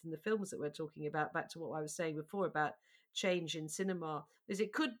the films that we're talking about, back to what I was saying before about change in cinema, is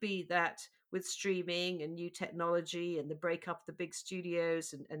it could be that with streaming and new technology and the breakup of the big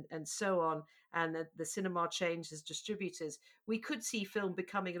studios and so on, and the cinema change as distributors, we could see film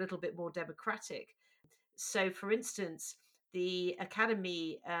becoming a little bit more democratic. So, for instance, the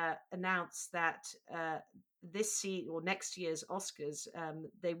Academy announced that or next year's Oscars,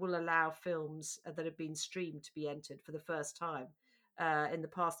 they will allow films that have been streamed to be entered for the first time. In the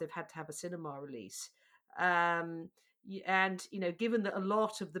past, they've had to have a cinema release. And given that a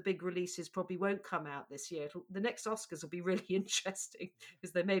lot of the big releases probably won't come out this year, the next Oscars will be really interesting,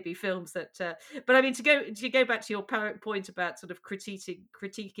 because there may be films that. But I mean, to go back to your point about sort of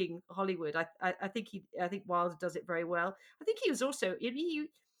critiquing Hollywood, I think Wilder does it very well. I think he was also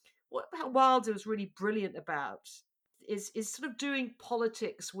what Wilder was really brilliant about is sort of doing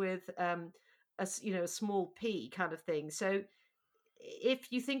politics with a small p kind of thing. So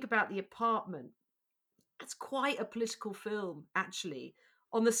if you think about The Apartment, it's quite a political film, actually.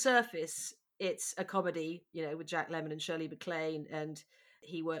 On the surface, it's a comedy, with Jack Lemmon and Shirley MacLaine, and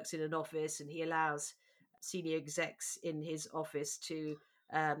he works in an office and he allows senior execs in his office to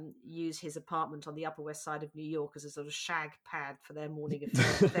use his apartment on the Upper West Side of New York as a sort of shag pad for their morning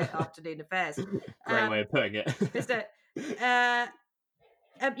affair, their afternoon affairs. Great way of putting it. Isn't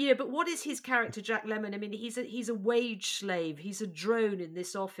it? But what is his character, Jack Lemmon? I mean, he's a wage slave. He's a drone in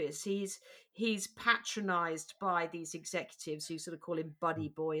this office. He's patronised by these executives who sort of call him Buddy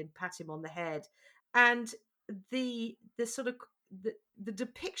Boy and pat him on the head. And the sort of the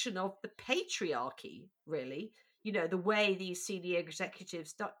depiction of the patriarchy, really, the way these senior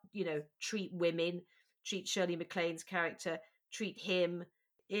executives, treat women, treat Shirley MacLaine's character, treat him,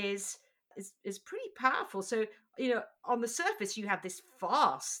 is pretty powerful. So on the surface you have this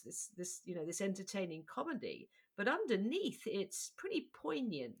farce, this entertaining comedy, but underneath it's pretty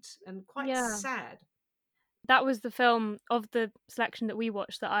poignant and quite Yeah. sad. That was the film of the selection that we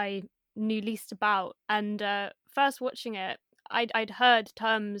watched that I knew least about. And first watching it, I'd heard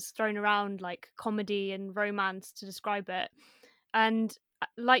terms thrown around like comedy and romance to describe it. And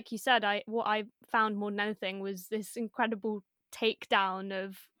like you said, what I found more than anything was this incredible takedown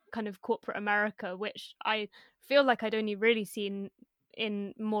of kind of corporate America, which I feel like I'd only really seen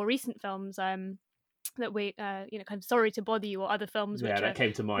in more recent films. That we, kind of Sorry to Bother You or other films which that are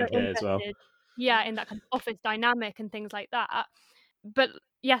came to mind very here as well. interested, in that kind of office dynamic and things like that. But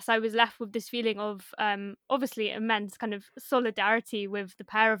yes, I was left with this feeling of obviously immense kind of solidarity with the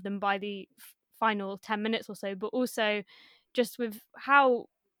pair of them by the final 10 minutes or so, but also just with how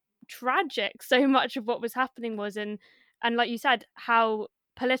tragic so much of what was happening was, and like you said, how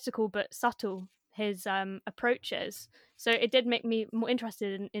political but subtle his approach is. So it did make me more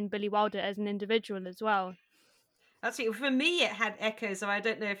interested in Billy Wilder as an individual as well. That's it. For me, it had echoes. I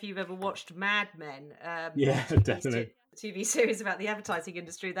don't know if you've ever watched Mad Men, Yeah, the definitely. TV series about the advertising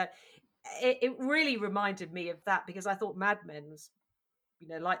industry. That it really reminded me of that, because I thought Mad Men was,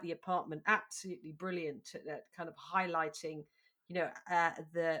 like The Apartment, absolutely brilliant at kind of highlighting,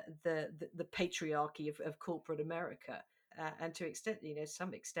 the patriarchy of corporate America. And to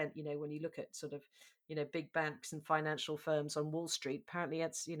some extent, when you look at sort of, big banks and financial firms on Wall Street, apparently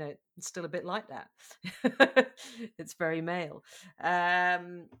it's still a bit like that. It's very male.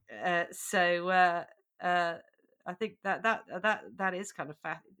 So I think that is kind of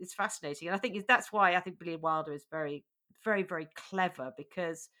it's fascinating, and I think that's why I think Billy Wilder is very, very, very clever,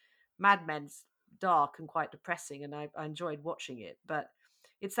 because Mad Men's dark and quite depressing, and I enjoyed watching it, but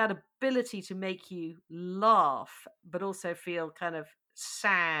it's that ability to make you laugh, but also feel kind of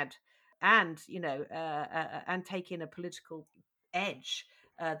sad, and and take in a political edge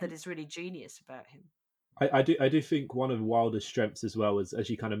that is really genius about him. I do think one of Wilder's strengths as well, as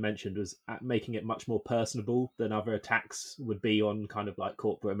you kind of mentioned, was at making it much more personable than other attacks would be on kind of like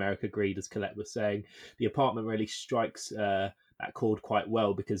corporate America greed, as Colette was saying. The Apartment really strikes that chord quite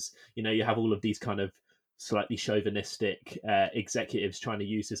well, because you have all of these kind of slightly chauvinistic executives trying to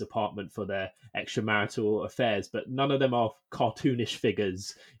use his apartment for their extramarital affairs, but none of them are cartoonish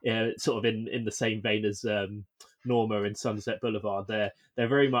figures, sort of in the same vein as Norma in Sunset Boulevard. They're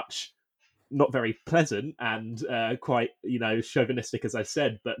very much not very pleasant and quite chauvinistic, as I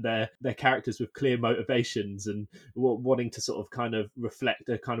said, but they're characters with clear motivations and wanting to sort of kind of reflect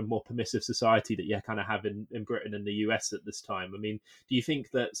a kind of more permissive society that you kind of have in Britain and the US at this time. I mean, do you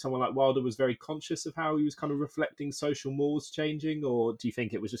think that someone like Wilder was very conscious of how he was kind of reflecting social mores changing, or do you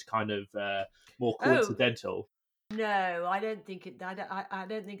think it was just kind of more coincidental? No, I don't think it. I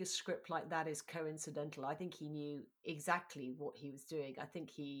don't think a script like that is coincidental. I think he knew exactly what he was doing. I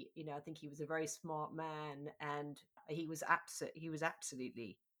think I think he was a very smart man, and he was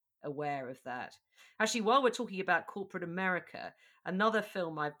absolutely aware of that. Actually, while we're talking about corporate America, another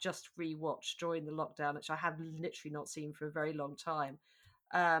film I've just rewatched during the lockdown, which I have literally not seen for a very long time,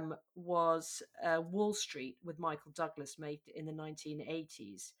 was Wall Street, with Michael Douglas, made in the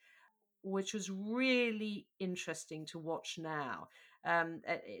 1980s, which was really interesting to watch now.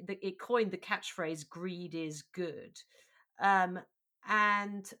 It coined the catchphrase "greed is good," um,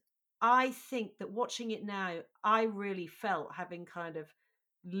 and I think that watching it now, I really felt, having kind of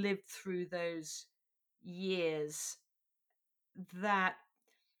lived through those years, that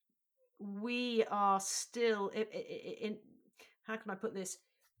we are still in how can I put this?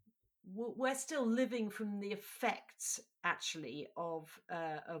 We're still living from the effects, actually, of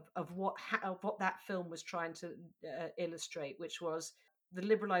what that film was trying to illustrate, which was the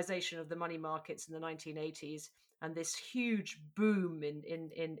liberalization of the money markets in the 1980s, and this huge boom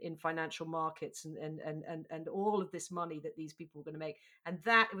in financial markets, and all of this money that these people were going to make, and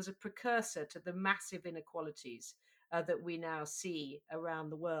that was a precursor to the massive inequalities that we now see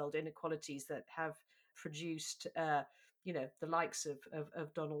around the world, inequalities that have produced the likes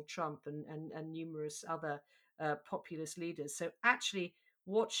of Donald Trump and numerous other populist leaders. So actually,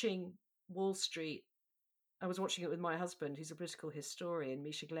 watching Wall Street, I was watching it with my husband, who's a political historian,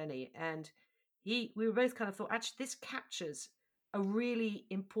 Misha Glenny, and we were both kind of thought, actually, this captures a really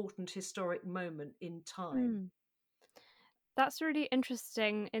important historic moment in time. Mm. That's really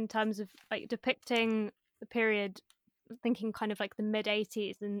interesting in terms of like depicting the period, thinking kind of like the mid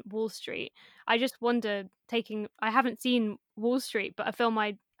 80s and Wall Street. I just wonder, I haven't seen Wall Street, but a film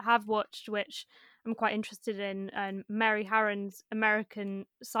I have watched, which I'm quite interested in, Mary Harron's American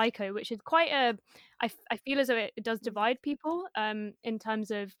Psycho, which is I feel as though it does divide people in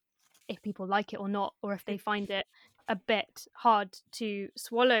terms of if people like it or not, or if they find it a bit hard to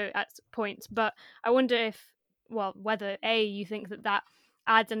swallow at points. But I wonder whether you think that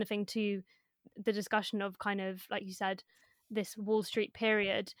adds anything to the discussion of kind of, like you said, this Wall Street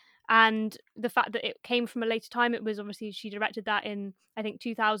period, and the fact that it came from a later time. It was obviously, she directed that in, I think,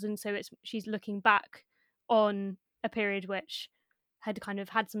 2000, so she's looking back on a period which had kind of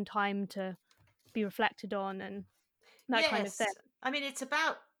had some time to be reflected on and that kind of thing. Yes, I mean it's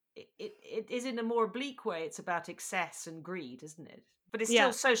about it is in a more oblique way. It's about excess and greed, isn't it? But it's Yeah.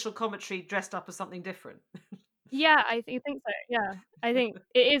 still social commentary dressed up as something different. Yeah, think so. Yeah, I think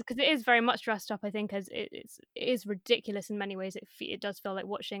it is, because it is very much dressed up. I think as it is ridiculous in many ways. It does feel like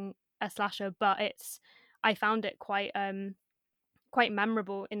watching a slasher, but I found it quite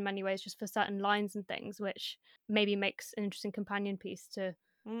memorable in many ways, just for certain lines and things, which maybe makes an interesting companion piece to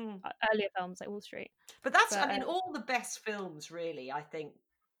Mm. earlier films like Wall Street. But that's, I But mean, all the best films, really, I think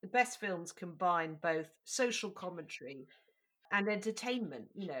the best films combine both social commentary and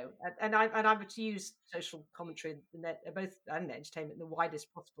entertainment, and I would use social commentary both and entertainment in the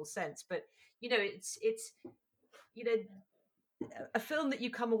widest possible sense. But it's you know a film that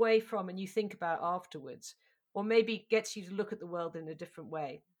you come away from and you think about afterwards, or maybe gets you to look at the world in a different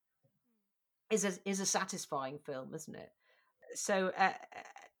way, is a satisfying film, isn't it? So,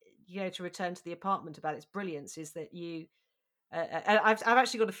 to return to The Apartment, about its brilliance is that I've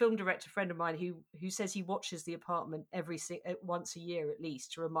actually got a film director friend of mine who says he watches The Apartment once a year at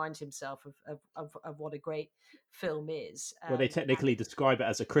least, to remind himself of what a great film is. Well, they technically describe it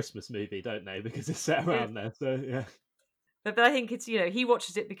as a Christmas movie, don't they? Because it's set around there. So yeah. But I think it's, he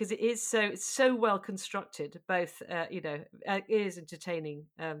watches it because it's so well constructed. Both it is entertaining,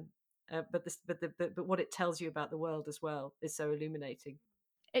 but what it tells you about the world as well is so illuminating.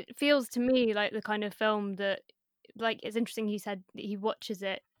 it feels to me like the kind of film that, like, it's interesting he said that he watches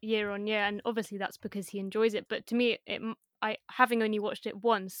it year on year, and obviously that's because he enjoys it. But to me, I, having only watched it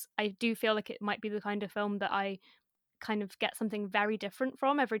once, I do feel like it might be the kind of film that I kind of get something very different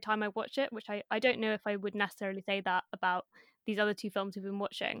from every time I watch it, which I don't know if I would necessarily say that about these other two films we've been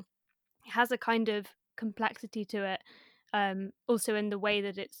watching. It has a kind of complexity to it, also in the way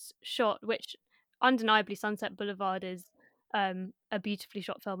that it's shot, which undeniably Sunset Boulevard is a beautifully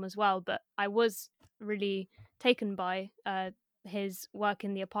shot film as well. But I was really taken by his work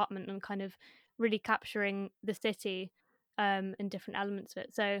in The Apartment and kind of really capturing the city and different elements of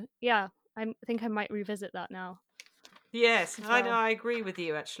it. So yeah, I think I might revisit that now Yes, as I know. well. I agree with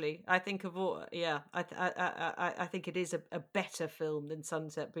you. Actually, I think of all. Yeah, I think it is a better film than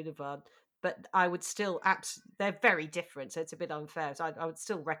Sunset Boulevard. But I would still they're very different, so it's a bit unfair. So I would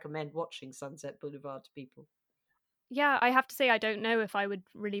still recommend watching Sunset Boulevard to people. Yeah, I have to say I don't know if I would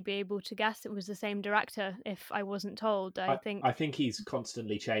really be able to guess it was the same director if I wasn't told. I I think, think he's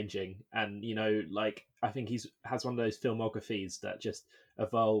constantly changing, and like I think he's has one of those filmographies that just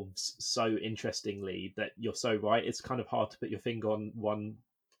evolves so interestingly that you're so right. It's kind of hard to put your finger on one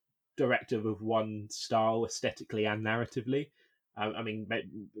director with one style aesthetically and narratively. I mean,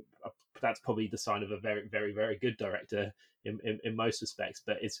 that's probably the sign of a very, very, very good director in most respects.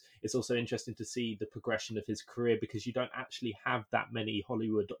 But it's also interesting to see the progression of his career, because you don't actually have that many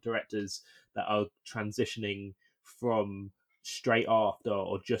Hollywood directors that are transitioning from straight after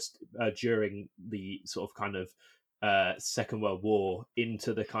or just during the sort of kind of Second World War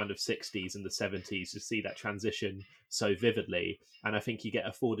into the kind of 60s and the 70s, to see that transition so vividly. And I think you get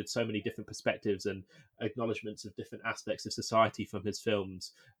afforded so many different perspectives and acknowledgements of different aspects of society from his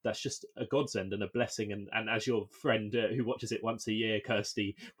films. That's just a godsend and a blessing. And as your friend who watches it once a year,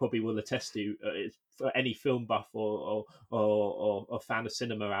 Kirsty, probably will attest to, for any film buff or fan of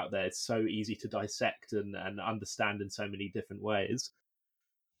cinema out there, it's so easy to dissect and understand in so many different ways.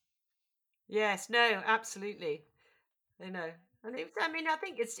 Yes, no, absolutely. I know, and I mean, I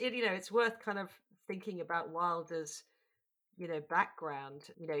think it's worth kind of thinking about Wilder's background.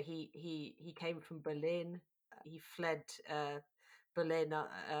 He came from Berlin. He fled Berlin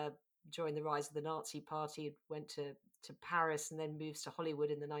during the rise of the Nazi Party. Went to Paris and then moves to Hollywood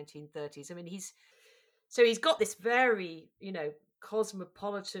in the 1930s. I mean, So he's got this very,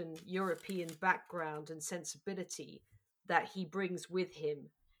 cosmopolitan European background and sensibility that he brings with him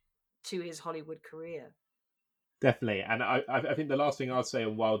to his Hollywood career. Definitely, and I think the last thing I'll say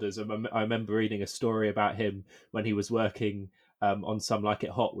on Wilder is I remember reading a story about him when he was working on Some Like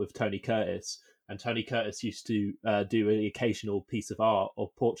It Hot with Tony Curtis, and Tony Curtis used to do an occasional piece of art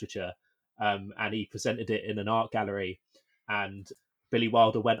or portraiture, and he presented it in an art gallery, and Billy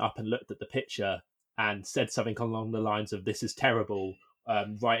Wilder went up and looked at the picture and said something along the lines of "This is terrible."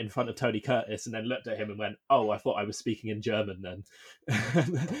 Right in front of Tony Curtis, and then looked at him and went, "Oh, I thought I was speaking in German then."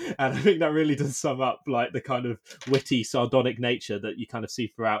 And I think that really does sum up like the kind of witty, sardonic nature that you kind of see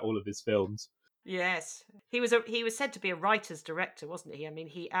throughout all of his films. Yes, he was said to be a writer's director, wasn't he? I mean,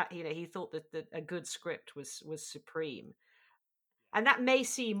 he thought that a good script was supreme, and that may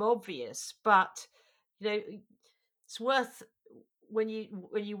seem obvious, but it's worth when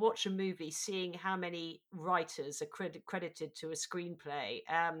you watch a movie seeing how many writers are credited to a screenplay,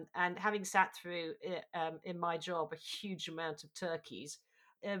 and having sat through in my job a huge amount of turkeys.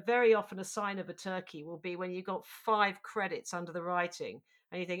 Very often, a sign of a turkey will be when you've got 5 credits under the writing,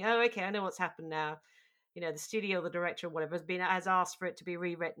 and you think, "Oh, okay, I know what's happened now." The studio, the director, or whatever, has asked for it to be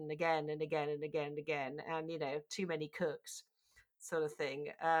rewritten again and again and again and again, and too many cooks, sort of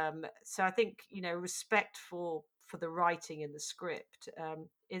thing. So I think respect for the writing and the script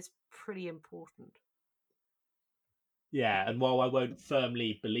is pretty important. Yeah, and while I won't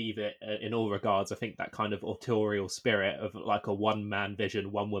firmly believe it in all regards, I think that kind of authorial spirit of like a one man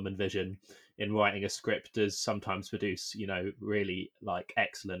vision, one woman vision in writing a script does sometimes produce, really like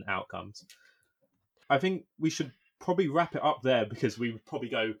excellent outcomes. I think we should probably wrap it up there because we would probably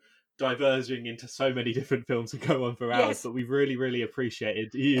go diverging into so many different films and go on for hours. Yes. But we've really, really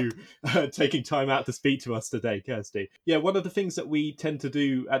appreciated you taking time out to speak to us today, Kirsty. Yeah, one of the things that we tend to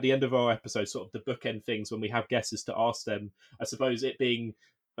do at the end of our episode, sort of the bookend things when we have guests, is to ask them, I suppose it being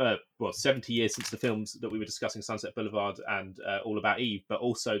 70 years since the films that we were discussing, Sunset Boulevard and All About Eve, but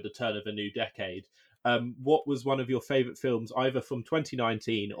also the turn of a new decade. What was one of your favourite films, either from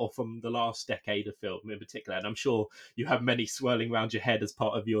 2019 or from the last decade of film in particular? And I'm sure you have many swirling around your head as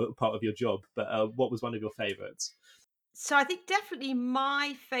part of your job. But what was one of your favourites? So I think definitely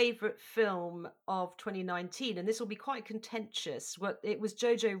my favorite film of 2019, and this will be quite contentious, it was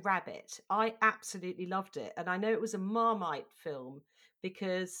Jojo Rabbit. I absolutely loved it, and I know it was a Marmite film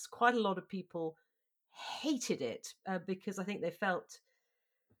because quite a lot of people hated it, because I think they felt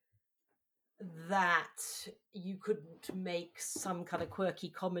that you couldn't make some kind of quirky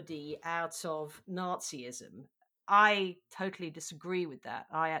comedy out of Nazism. I totally disagree with that.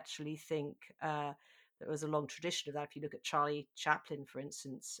 I actually think there was a long tradition of that. If you look at Charlie Chaplin, for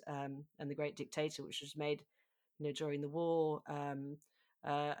instance, and The Great Dictator, which was made, during the war.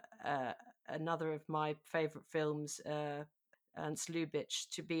 Uh, uh, Another of my favorite films, Ernst Lubitsch,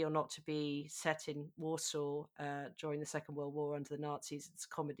 To Be or Not to Be, set in Warsaw during the Second World War under the Nazis. It's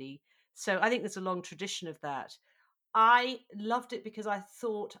comedy. So I think there's a long tradition of that. I loved it because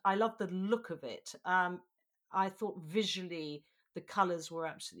I loved the look of it. I thought visually the colors were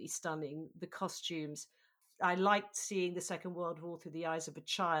absolutely stunning. The costumes. I liked seeing the Second World War through the eyes of a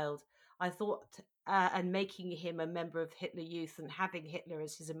child. I thought, and making him a member of Hitler Youth and having Hitler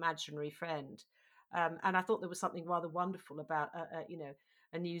as his imaginary friend. And I thought there was something rather wonderful about,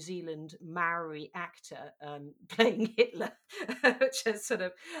 a New Zealand Maori actor playing Hitler, which is sort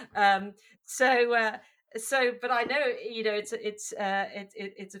of so. But I know it's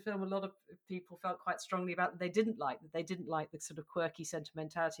a film a lot of people felt quite strongly about that they didn't like the sort of quirky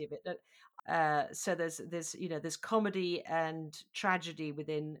sentimentality of it. So there's comedy and tragedy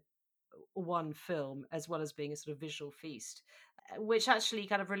within one film as well as being a sort of visual feast, which actually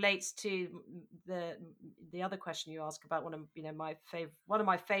kind of relates to the other question you asked about one of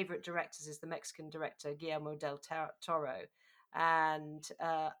my favorite directors is the Mexican director Guillermo del Toro, and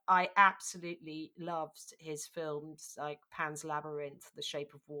I absolutely loved his films like Pan's Labyrinth, The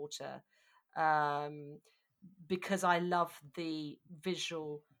Shape of Water, um, because I love the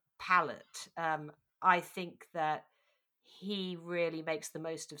visual palette. I think that he really makes the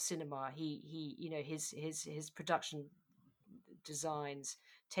most of cinema. His production designs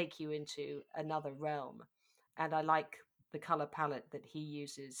take you into another realm, and I like the color palette that he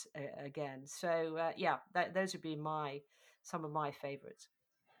uses again. So those would be some of my favorites.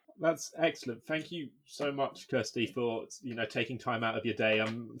 That's excellent. Thank you so much, Kirsty, for taking time out of your day.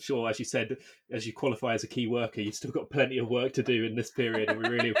 I'm sure, as you said, as you qualify as a key worker, you've still got plenty of work to do in this period, and we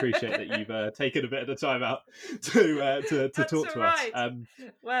really appreciate that you've taken a bit of the time out to That's talk all to us. right.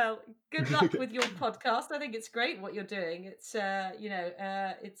 Well, good luck with your podcast. I think it's great what you're doing. It's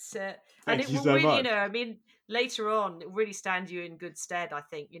it's and Thank it you will so really, much. I mean, later on, it will really stand you in good stead. I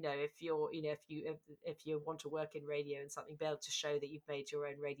think, if you're, if you want to work in radio and something, be able to show that you've made your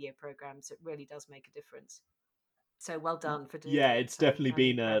own radio programs, it really does make a difference. So well done for doing Yeah, it. it's definitely I'm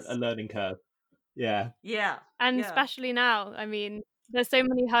been a impressed. learning curve. Yeah. Yeah, And yeah. especially now, I mean, there's so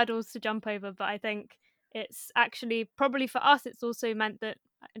many hurdles to jump over, but I think it's actually probably for us, it's also meant that,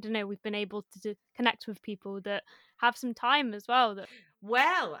 I don't know, we've been able to connect with people that have some time as well. That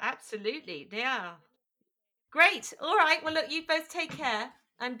Well, absolutely. Yeah. Great. All right. Well, look, you both take care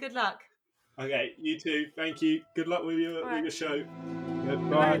and good luck. Okay, you too. Thank you. Good luck with All your right. show. All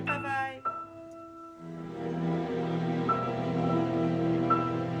Goodbye. right. Bye bye.